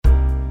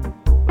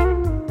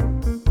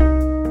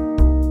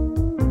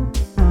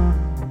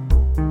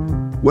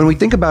When we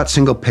think about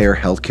single-payer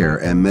healthcare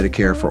and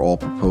Medicare for all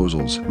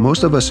proposals,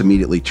 most of us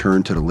immediately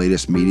turn to the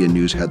latest media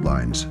news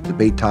headlines,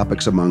 debate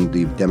topics among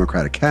the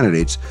Democratic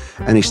candidates,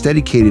 and a steady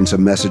cadence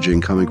of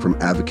messaging coming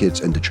from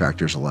advocates and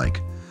detractors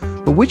alike.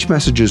 But which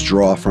messages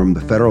draw from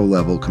the federal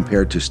level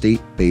compared to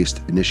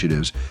state-based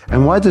initiatives,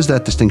 and why does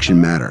that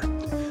distinction matter?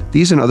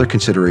 These and other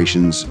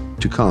considerations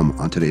to come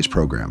on today's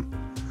program.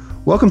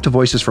 Welcome to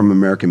Voices from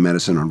American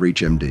Medicine on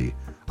ReachMD.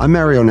 I'm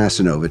Mario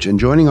Nacinovich, and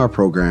joining our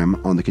program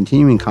on the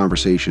continuing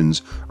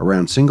conversations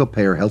around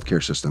single-payer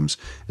healthcare systems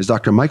is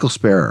Dr. Maichael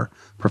Sparer,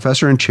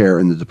 professor and chair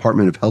in the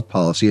Department of Health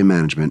Policy and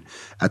Management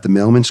at the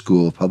Mailman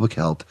School of Public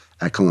Health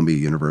at Columbia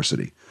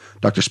University.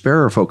 Dr.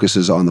 Sparer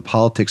focuses on the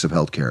politics of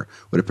healthcare,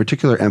 with a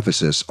particular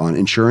emphasis on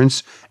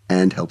insurance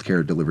and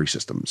healthcare delivery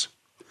systems.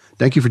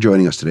 Thank you for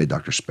joining us today,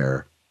 Dr.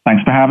 Sparer.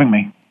 Thanks for having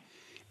me.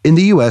 In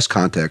the U.S.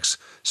 context,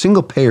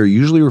 single-payer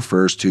usually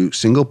refers to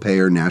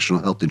single-payer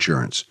national health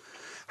insurance.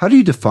 How do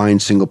you define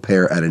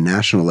single-payer at a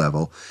national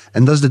level,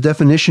 and does the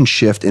definition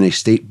shift in a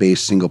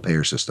state-based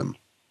single-payer system?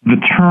 The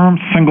term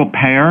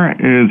single-payer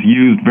is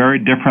used very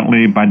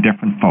differently by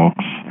different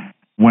folks.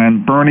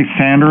 When Bernie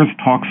Sanders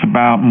talks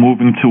about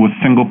moving to a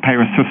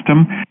single-payer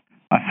system,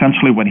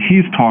 essentially what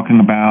he's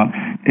talking about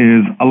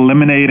is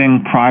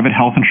eliminating private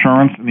health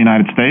insurance in the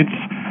United States,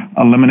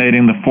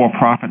 eliminating the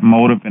for-profit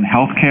motive in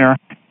healthcare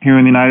here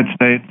in the United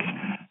States,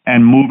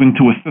 and moving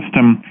to a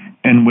system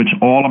in which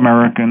all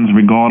Americans,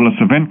 regardless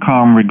of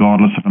income,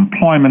 regardless of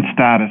employment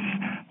status,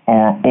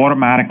 are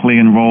automatically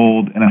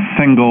enrolled in a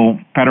single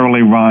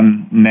federally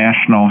run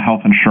national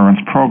health insurance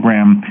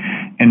program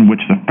in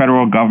which the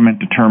federal government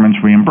determines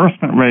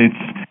reimbursement rates,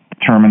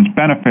 determines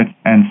benefits,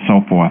 and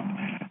so forth.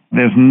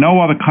 There's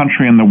no other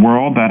country in the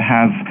world that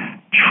has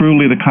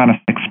truly the kind of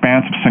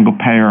expansive single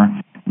payer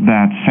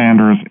that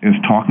Sanders is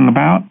talking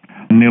about.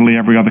 Nearly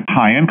every other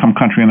high-income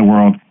country in the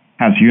world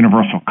has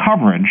universal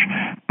coverage,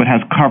 but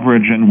has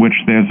coverage in which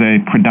there's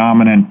a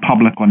predominant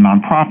public or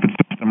nonprofit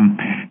system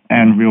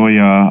and really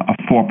a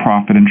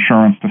for-profit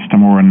insurance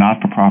system or a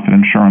not-for-profit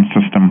insurance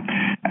system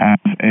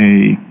as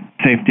a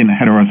safety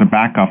net or as a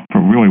backup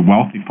for really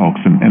wealthy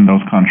folks in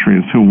those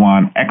countries who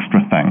want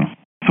extra things.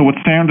 So what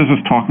Sanders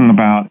is talking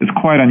about is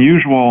quite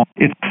unusual.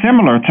 It's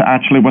similar to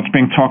actually what's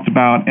being talked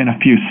about in a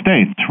few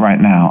states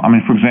right now. I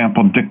mean, for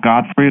example, Dick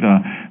Gottfried,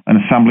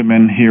 an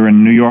assemblyman here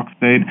in New York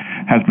State,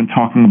 has been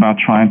talking about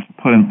trying to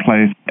put in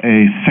place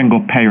a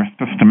single-payer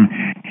system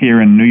here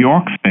in New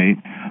York State.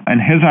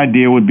 And his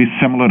idea would be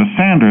similar to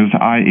Sanders,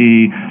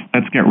 i.e.,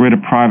 let's get rid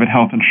of private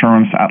health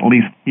insurance, at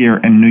least here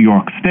in New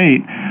York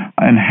State,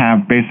 and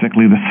have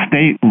basically the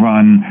state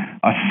run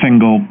a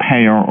single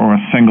payer or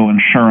a single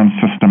insurance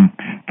system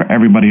for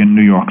everybody in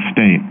New York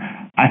State.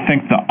 I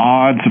think the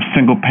odds of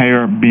single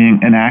payer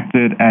being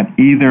enacted at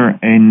either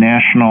a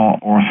national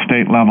or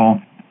state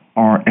level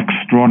are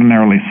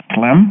extraordinarily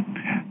slim.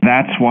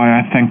 That's why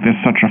I think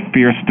there's such a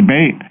fierce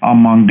debate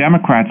among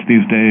Democrats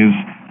these days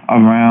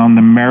around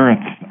the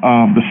merits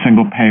of the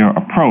single-payer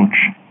approach,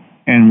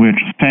 in which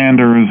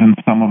Sanders and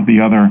some of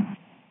the other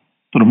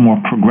sort of more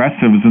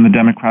progressives in the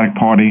Democratic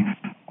Party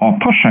are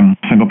pushing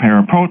single-payer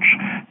approach,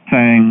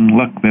 saying,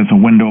 look, there's a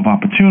window of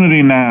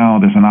opportunity now,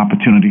 there's an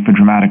opportunity for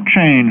dramatic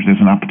change, there's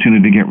an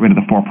opportunity to get rid of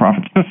the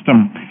for-profit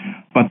system.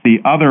 But the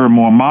other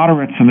more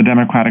moderates in the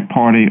Democratic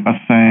Party are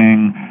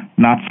saying,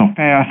 not so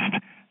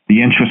fast.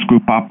 The interest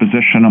group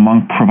opposition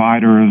among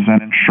providers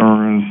and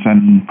insurers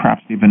and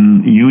perhaps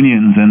even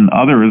unions and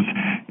others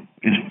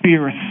is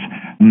fierce.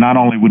 Not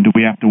only do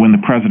we have to win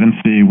the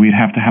presidency, we'd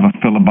have to have a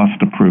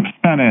filibuster-proof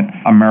Senate.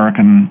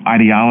 American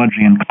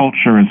ideology and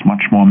culture is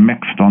much more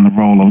mixed on the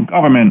role of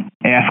government.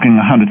 Asking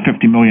 150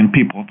 million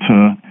people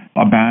to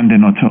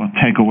abandon or to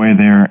take away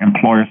their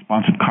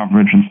employer-sponsored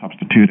coverage and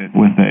substitute it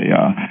with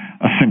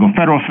a single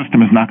federal system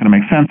is not going to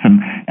make sense,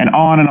 and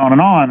on and on and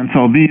on. And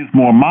so these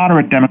more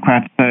moderate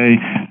Democrats say,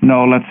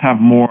 no, let's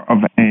have more of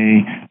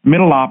a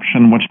middle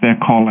option, which they're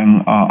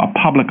calling a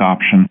public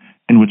option,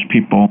 in which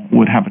people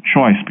would have a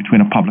choice between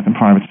a public and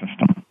private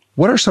system.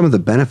 What are some of the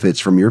benefits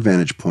from your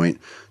vantage point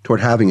toward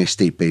having a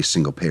state-based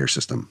single-payer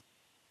system?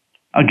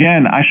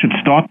 Again, I should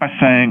start by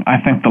saying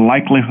I think the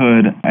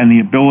likelihood and the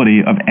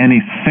ability of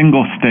any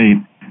single state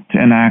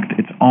to enact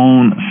its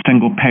own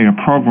single-payer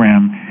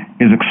program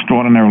is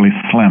extraordinarily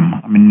slim.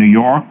 I mean, New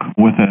York,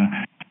 with a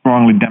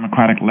strongly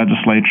Democratic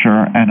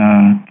legislature and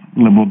a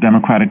liberal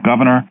Democratic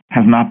governor,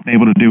 has not been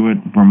able to do it.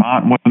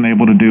 Vermont wasn't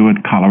able to do it.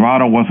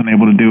 Colorado wasn't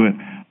able to do it.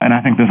 And I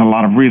think there's a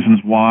lot of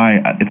reasons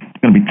why it's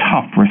going to be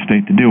tough for a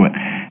state to do it.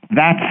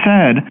 That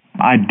said,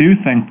 I do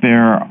think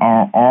there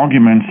are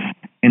arguments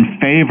in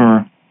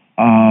favor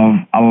of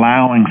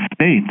allowing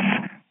states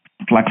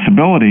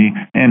flexibility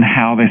in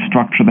how they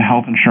structure the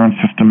health insurance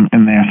system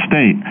in their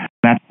state.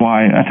 That's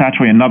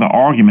actually another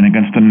argument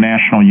against a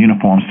national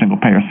uniform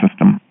single-payer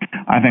system.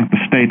 I think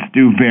the states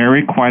do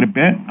vary quite a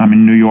bit. I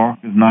mean, New York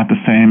is not the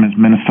same as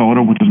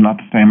Minnesota, which is not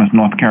the same as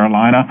North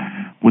Carolina,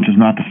 which is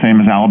not the same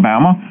as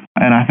Alabama.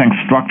 And I think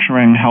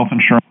structuring health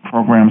insurance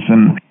programs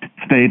in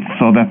states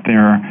so that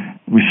they're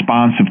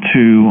responsive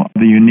to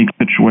the unique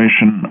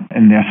situation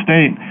in their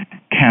state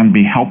can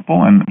be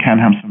helpful and can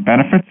have some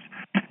benefits.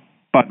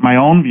 But my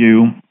own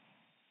view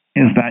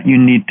is that you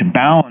need to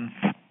balance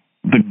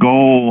the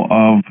goal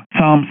of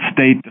some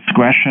state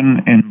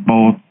discretion in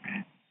both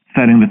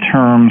setting the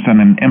terms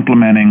and in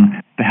implementing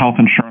the health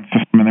insurance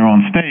system in their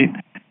own state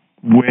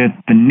with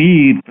the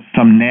need for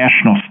some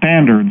national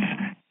standards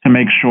to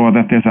make sure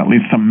that there's at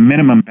least some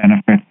minimum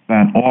benefits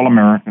that all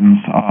Americans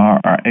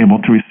are able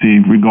to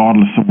receive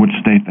regardless of which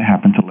state they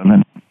happen to live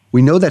in.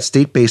 We know that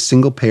state-based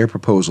single-payer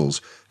proposals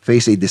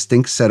face a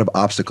distinct set of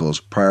obstacles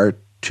prior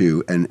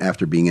to and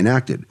after being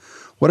enacted.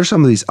 What are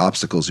some of these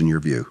obstacles in your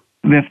view?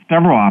 There's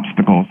several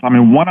obstacles.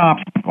 One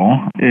obstacle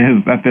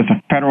is that there's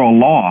a federal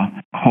law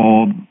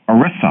called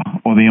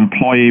ERISA, or the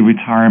Employee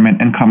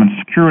Retirement Income and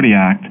Security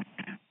Act,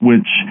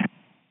 which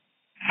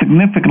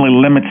significantly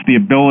limits the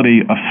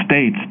ability of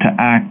states to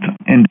act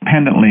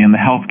independently in the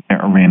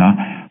healthcare arena.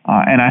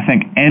 And I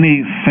think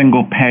any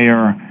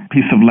single-payer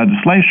piece of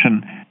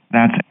legislation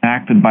that's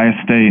enacted by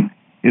a state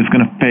is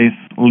going to face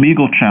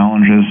legal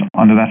challenges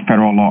under that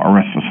federal law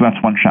ERISA. So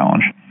that's one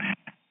challenge.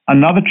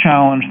 Another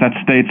challenge that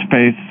states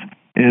face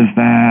is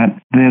that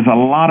there's a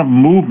lot of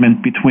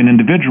movement between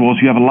individuals.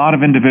 You have a lot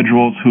of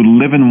individuals who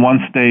live in one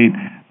state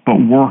but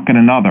work in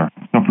another.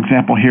 So, for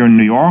example, here in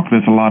New York,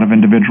 there's a lot of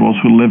individuals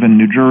who live in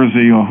New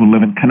Jersey or who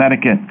live in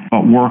Connecticut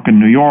but work in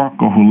New York,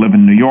 or who live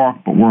in New York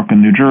but work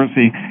in New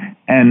Jersey.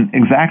 And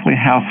exactly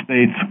how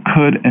states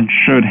could and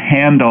should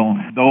handle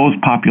those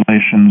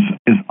populations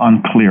is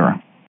unclear.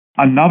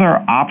 Another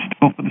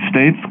obstacle for the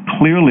states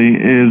clearly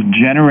is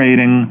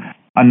generating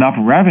enough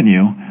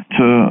revenue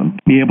to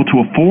be able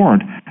to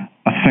afford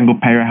a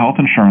single-payer health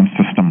insurance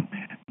system.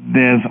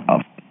 There's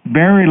a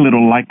very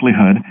little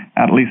likelihood,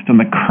 at least in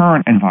the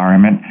current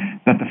environment,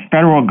 that the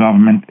federal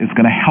government is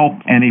going to help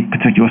any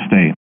particular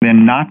state. They're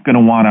not going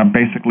to want to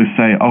basically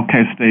say,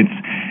 okay, states,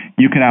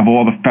 you can have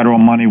all the federal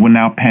money we're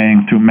now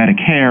paying through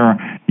Medicare,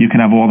 you can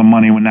have all the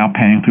money we're now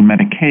paying through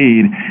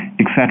Medicaid,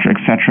 et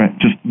cetera,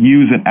 just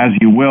use it as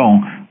you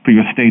will for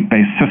your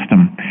state-based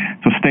system.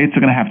 So states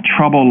are going to have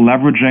trouble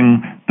leveraging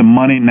the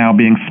money now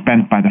being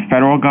spent by the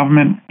federal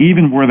government.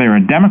 Even were there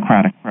a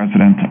Democratic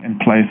president in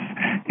place,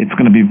 it's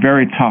going to be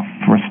very tough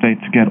for a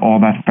state to get all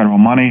that federal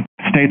money.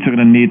 States are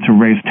going to need to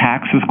raise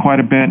taxes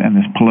quite a bit, and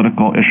there's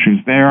political issues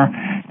there.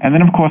 And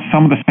then, of course,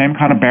 some of the same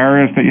kind of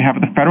barriers that you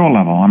have at the federal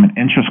level.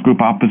 Interest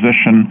group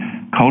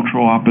opposition,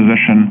 cultural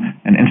opposition,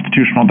 and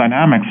institutional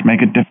dynamics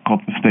make it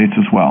difficult for states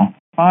as well.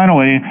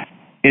 Finally,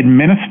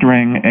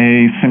 administering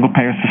a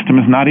single-payer system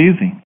is not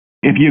easy.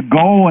 If your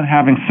goal in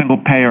having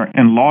single-payer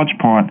in large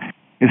part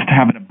is to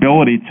have an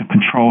ability to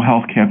control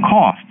healthcare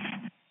costs,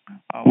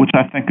 which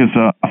I think is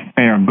a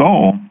fair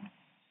goal,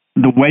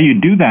 the way you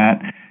do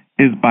that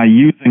is by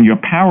using your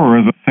power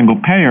as a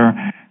single-payer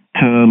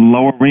to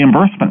lower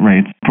reimbursement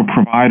rates for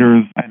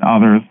providers and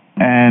others,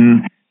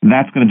 and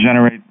that's going to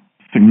generate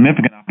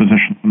significant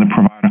opposition from the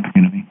provider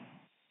community.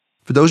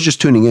 For those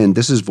just tuning in,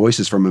 this is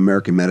Voices from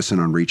American Medicine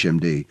on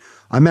ReachMD.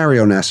 I'm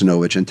Mario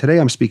Nacinovich, and today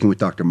I'm speaking with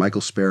Dr.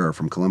 Maichael Sparer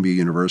from Columbia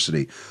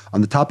University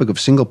on the topic of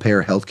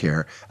single-payer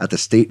healthcare at the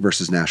state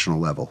versus national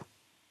level.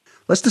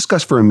 Let's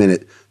discuss for a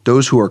minute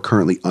those who are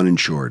currently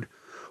uninsured.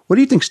 What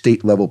do you think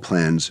state-level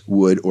plans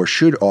would or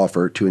should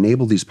offer to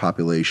enable these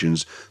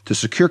populations to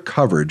secure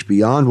coverage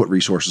beyond what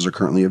resources are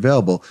currently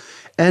available?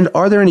 And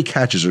are there any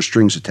catches or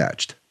strings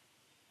attached?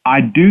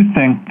 I do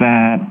think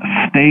that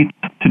states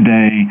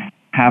today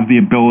have the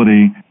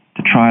ability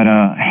to try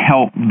to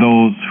help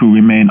those who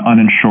remain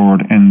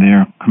uninsured in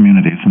their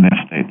communities, in their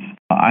states.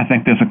 I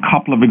think there's a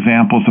couple of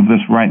examples of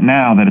this right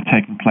now that are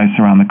taking place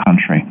around the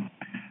country.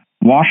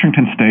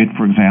 Washington State,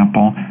 for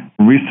example,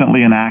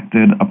 recently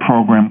enacted a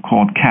program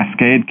called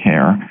Cascade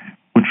Care,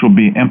 which will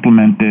be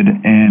implemented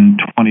in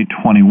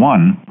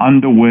 2021,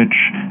 under which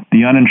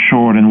the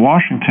uninsured in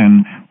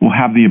Washington will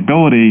have the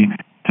ability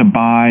to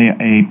buy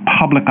a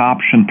public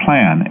option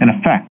plan, in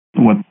effect,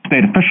 what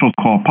state officials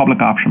call a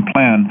public option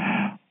plan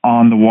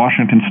on the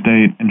Washington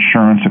State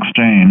Insurance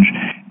Exchange,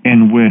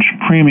 in which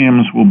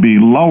premiums will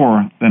be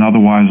lower than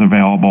otherwise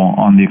available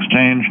on the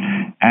exchange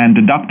and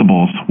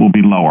deductibles will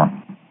be lower.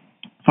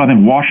 So I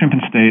think Washington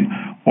State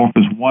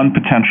offers one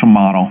potential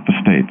model for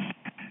states.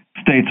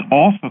 States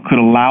also could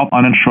allow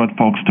uninsured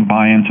folks to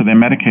buy into their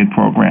Medicaid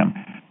program.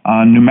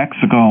 New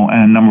Mexico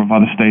and a number of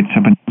other states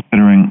have been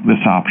considering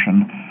this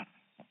option.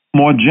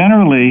 More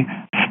generally,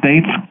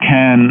 states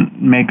can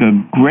make a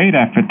great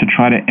effort to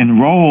try to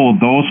enroll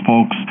those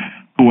folks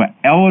who are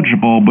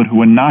eligible but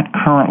who are not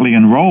currently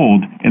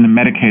enrolled in the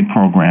Medicaid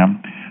program,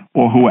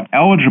 or who are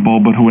eligible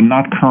but who are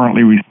not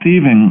currently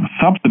receiving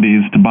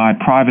subsidies to buy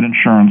private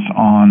insurance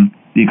on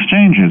the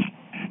exchanges.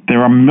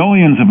 There are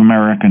millions of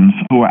Americans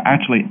who are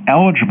actually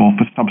eligible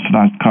for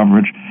subsidized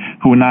coverage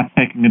who are not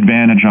taking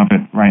advantage of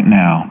it right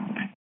now.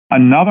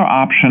 Another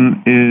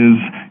option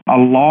is a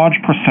large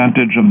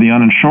percentage of the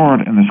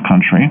uninsured in this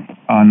country,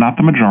 not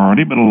the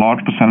majority, but a large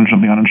percentage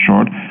of the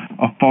uninsured,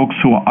 of folks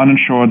who are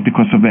uninsured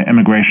because of their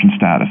immigration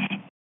status.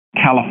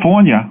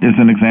 California is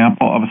an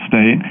example of a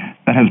state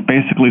that has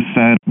basically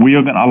said, we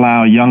are going to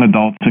allow young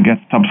adults to get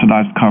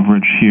subsidized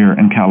coverage here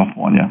in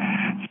California.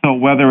 So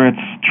whether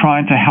it's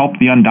trying to help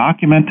the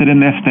undocumented in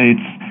their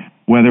states,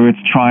 whether it's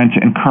trying to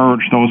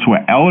encourage those who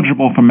are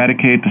eligible for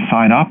Medicaid to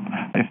sign up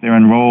if they're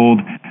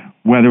enrolled,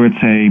 whether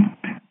it's a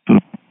sort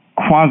of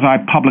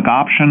quasi-public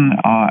option,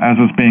 as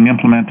is being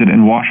implemented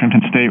in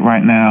Washington State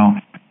right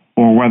now,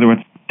 or whether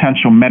it's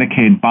potential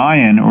Medicaid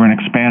buy-in or an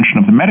expansion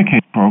of the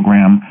Medicaid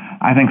program,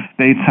 I think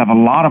states have a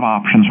lot of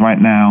options right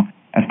now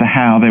as to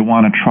how they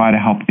want to try to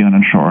help the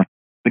uninsured.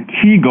 The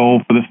key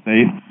goal for the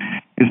state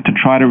is to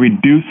try to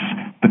reduce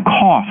the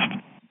cost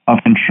of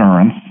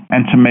insurance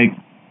and to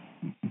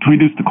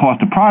reduce the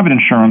cost of private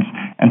insurance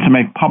and to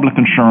make public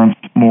insurance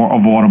more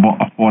affordable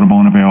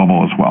and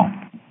available as well.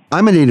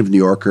 I'm a native New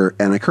Yorker,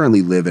 and I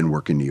currently live and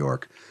work in New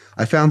York.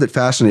 I found it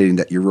fascinating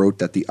that you wrote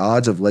that the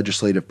odds of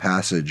legislative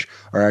passage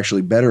are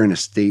actually better in a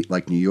state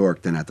like New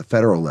York than at the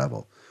federal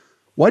level.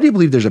 Why do you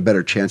believe there's a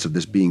better chance of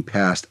this being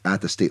passed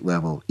at the state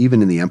level,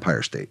 even in the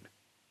Empire State?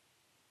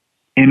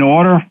 In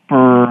order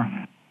for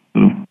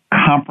sort of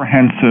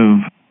comprehensive,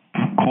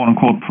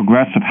 quote-unquote,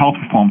 progressive health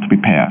reform to be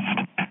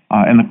passed,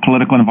 in the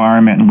political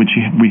environment in which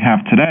we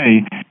have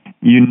today,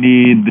 you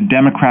need the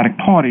Democratic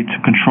Party to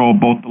control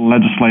both the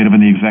legislative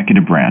and the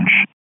executive branch.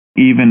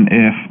 Even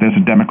if there's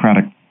a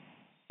Democratic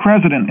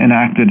president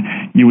enacted,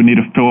 you would need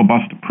a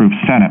filibuster-proof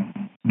Senate.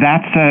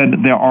 That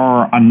said, there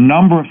are a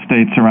number of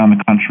states around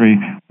the country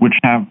which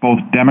have both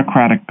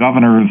Democratic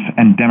governors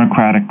and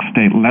Democratic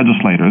state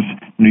legislators.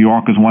 New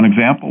York is one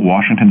example.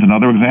 Washington's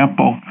another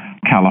example.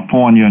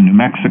 California, New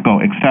Mexico,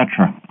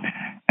 etc.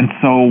 And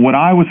so what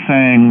I was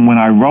saying when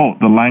I wrote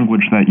the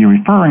language that you're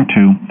referring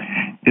to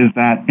is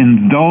that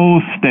in those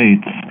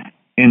states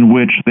in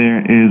which there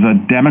is a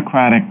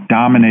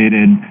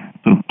Democratic-dominated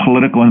sort of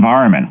political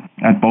environment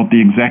at both the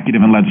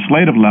executive and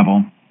legislative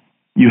level,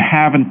 you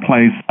have in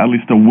place at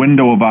least a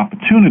window of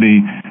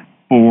opportunity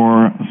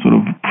for sort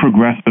of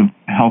progressive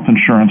health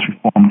insurance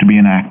reform to be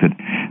enacted.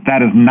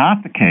 That is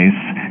not the case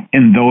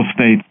in those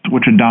states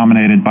which are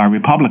dominated by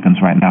Republicans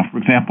right now. For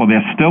example,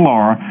 there still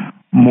are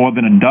more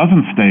than a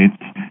dozen states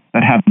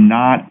that have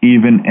not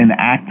even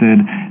enacted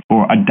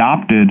or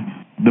adopted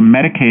the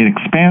Medicaid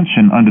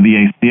expansion under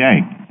the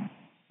ACA.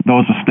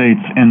 Those are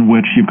states in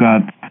which you've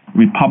got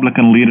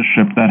Republican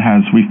leadership that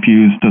has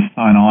refused to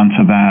sign on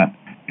to that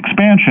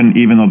expansion,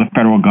 even though the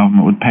federal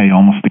government would pay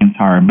almost the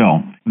entire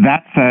bill.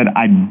 That said,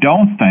 I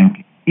don't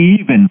think,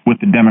 even with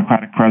the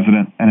Democratic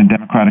president and a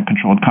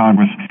Democratic-controlled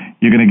Congress,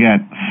 you're going to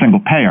get single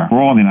payer for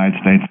all in the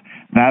United States.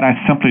 That I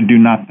simply do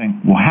not think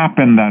will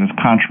happen. That is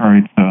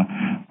contrary to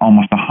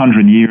almost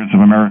 100 years of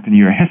American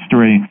year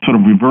history, sort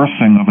of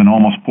reversing of an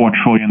almost $4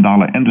 trillion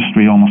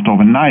industry almost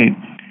overnight.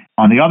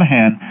 On the other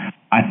hand,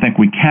 I think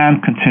we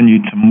can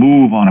continue to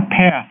move on a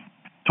path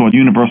toward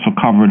universal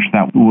coverage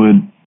that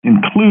would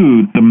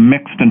include the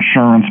mixed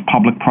insurance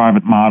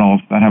public-private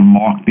models that have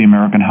marked the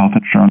American health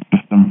insurance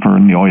system for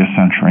nearly a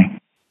century.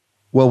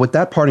 Well, with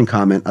that parting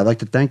comment, I'd like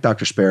to thank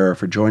Dr. Sparer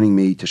for joining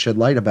me to shed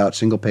light about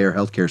single-payer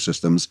healthcare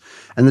systems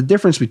and the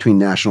difference between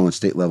national and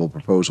state-level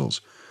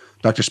proposals.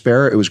 Dr.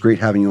 Sparer, it was great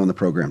having you on the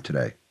program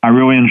today. I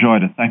really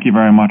enjoyed it. Thank you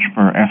very much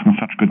for asking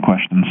such good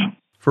questions.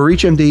 For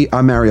ReachMD,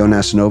 I'm Mario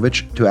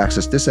Nacinovich. To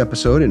access this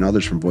episode and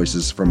others from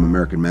Voices from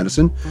American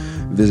Medicine,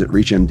 visit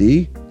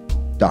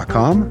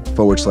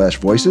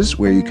reachmd.com/voices,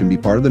 where you can be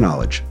part of the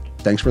knowledge.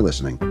 Thanks for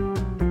listening.